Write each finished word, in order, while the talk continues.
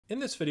In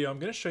this video, I'm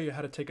going to show you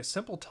how to take a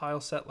simple tile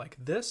set like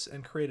this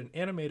and create an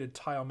animated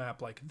tile map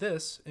like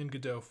this in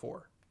Godot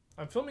 4.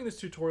 I'm filming this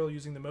tutorial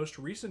using the most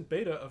recent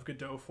beta of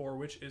Godot 4,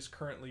 which is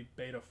currently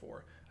beta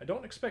 4. I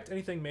don't expect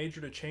anything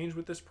major to change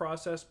with this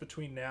process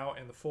between now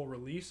and the full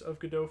release of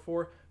Godot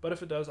 4, but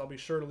if it does, I'll be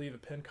sure to leave a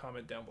pinned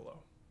comment down below.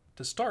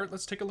 To start,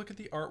 let's take a look at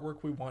the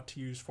artwork we want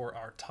to use for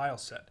our tile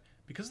set.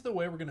 Because of the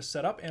way we're going to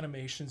set up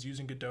animations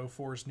using Godot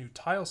 4's new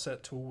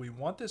tileset tool, we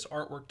want this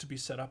artwork to be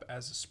set up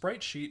as a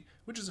sprite sheet,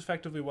 which is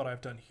effectively what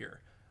I've done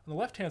here. On the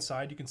left-hand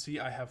side, you can see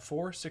I have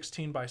four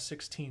 16 by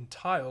 16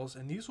 tiles,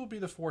 and these will be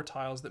the four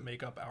tiles that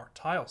make up our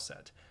tile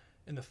set.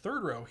 In the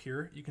third row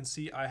here, you can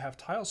see I have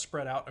tiles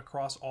spread out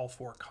across all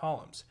four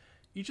columns.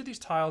 Each of these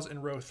tiles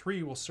in row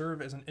 3 will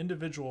serve as an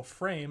individual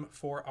frame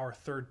for our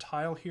third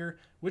tile here,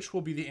 which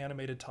will be the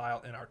animated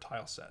tile in our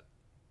tile set.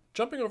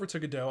 Jumping over to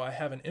Godot, I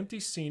have an empty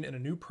scene in a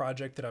new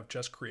project that I've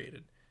just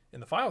created. In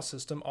the file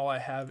system, all I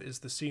have is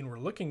the scene we're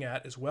looking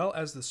at, as well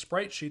as the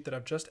sprite sheet that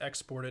I've just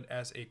exported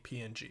as a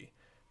PNG.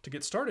 To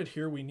get started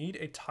here, we need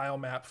a tile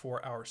map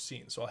for our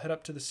scene. So I'll head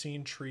up to the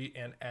scene tree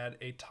and add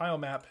a tile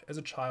map as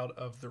a child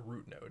of the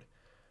root node.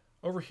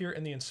 Over here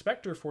in the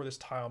inspector for this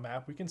tile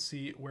map, we can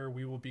see where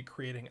we will be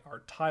creating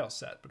our tile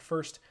set. But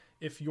first,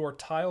 if your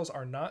tiles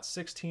are not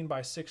 16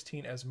 by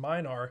 16 as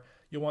mine are,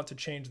 you'll want to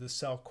change the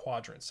cell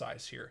quadrant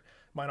size here.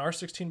 Mine are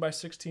 16 by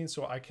 16,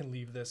 so I can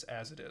leave this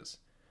as it is.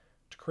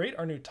 To create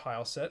our new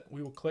tile set,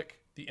 we will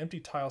click the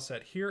empty tile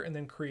set here and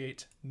then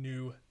create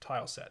new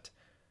tile set.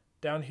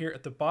 Down here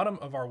at the bottom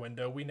of our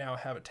window, we now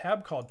have a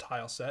tab called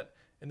tile set,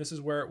 and this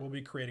is where we'll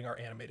be creating our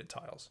animated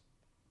tiles.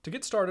 To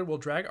get started, we'll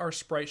drag our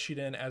sprite sheet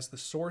in as the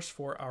source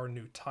for our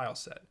new tile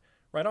set.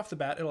 Right off the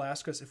bat, it'll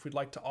ask us if we'd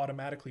like to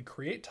automatically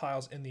create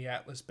tiles in the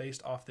atlas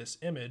based off this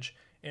image,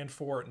 and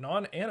for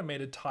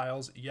non-animated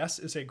tiles, yes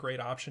is a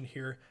great option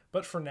here,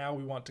 but for now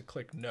we want to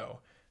click no.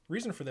 The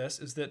reason for this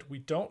is that we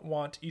don't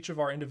want each of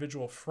our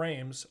individual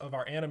frames of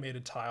our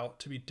animated tile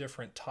to be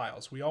different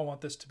tiles. We all want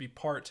this to be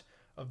part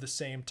of the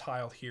same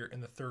tile here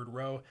in the third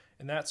row,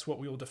 and that's what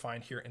we will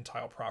define here in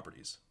tile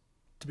properties.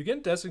 To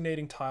begin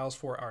designating tiles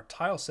for our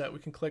tile set, we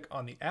can click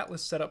on the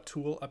Atlas Setup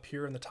tool up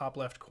here in the top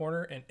left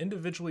corner and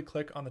individually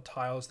click on the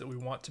tiles that we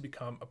want to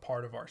become a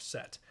part of our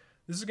set.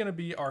 This is going to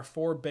be our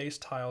four base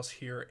tiles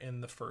here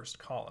in the first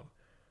column.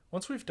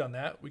 Once we've done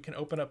that, we can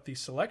open up the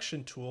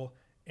Selection tool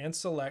and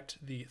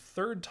select the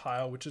third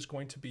tile, which is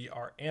going to be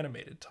our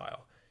animated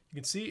tile. You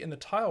can see in the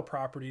tile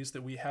properties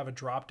that we have a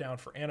drop down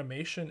for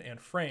animation and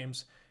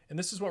frames, and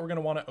this is what we're going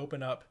to want to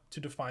open up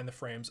to define the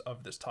frames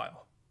of this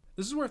tile.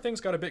 This is where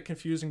things got a bit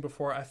confusing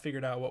before I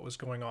figured out what was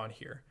going on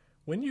here.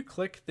 When you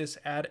click this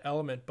Add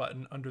Element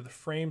button under the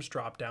Frames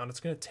dropdown,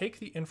 it's going to take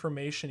the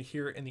information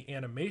here in the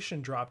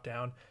Animation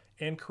dropdown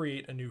and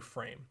create a new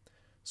frame.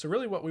 So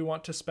really what we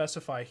want to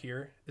specify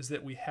here is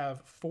that we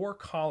have four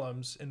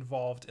columns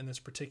involved in this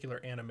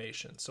particular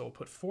animation. So we'll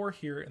put 4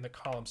 here in the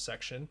column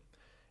section,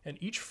 and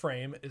each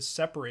frame is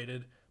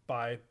separated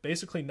by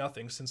basically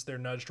nothing since they're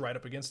nudged right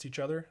up against each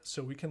other,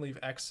 so we can leave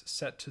X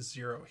set to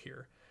 0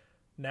 here.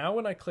 Now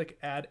when I click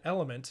Add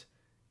Element,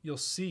 you'll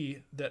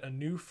see that a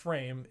new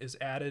frame is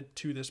added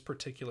to this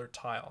particular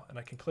tile, and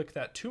I can click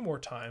that 2 more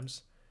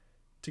times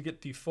to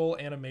get the full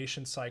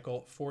animation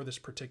cycle for this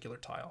particular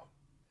tile.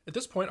 At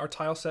this point, our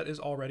tile set is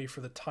all ready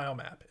for the tile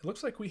map. It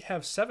looks like we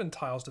have 7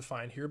 tiles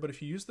defined here, but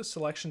if you use the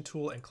Selection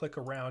tool and click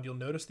around, you'll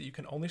notice that you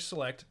can only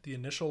select the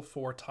initial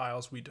 4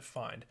 tiles we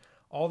defined.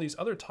 All these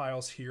other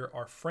tiles here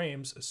are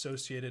frames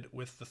associated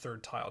with the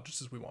third tile,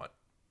 just as we want.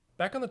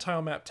 Back on the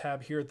tile map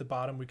tab here at the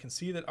bottom, we can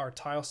see that our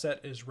tile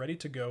set is ready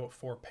to go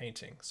for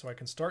painting. So I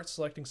can start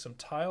selecting some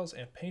tiles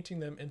and painting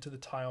them into the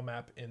tile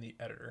map in the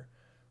editor.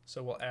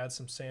 So we'll add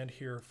some sand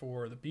here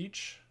for the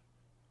beach,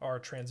 our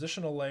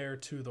transitional layer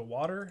to the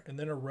water, and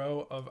then a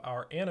row of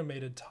our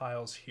animated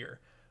tiles here.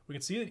 We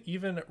can see that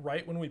even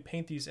right when we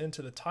paint these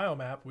into the tile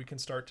map, we can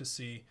start to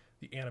see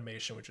the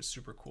animation, which is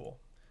super cool.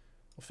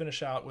 We'll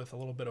finish out with a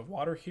little bit of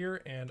water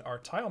here, and our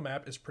tile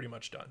map is pretty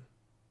much done.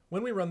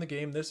 When we run the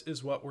game, this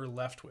is what we're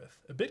left with.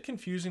 A bit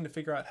confusing to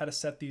figure out how to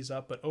set these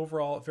up, but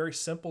overall very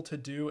simple to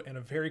do and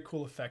a very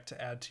cool effect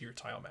to add to your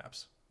tile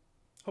maps.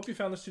 Hope you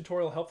found this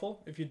tutorial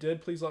helpful. If you did,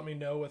 please let me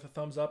know with a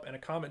thumbs up and a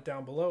comment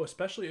down below,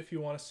 especially if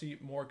you want to see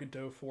more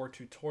Godot 4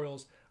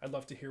 tutorials. I'd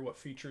love to hear what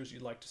features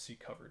you'd like to see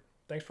covered.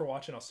 Thanks for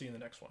watching. I'll see you in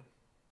the next one.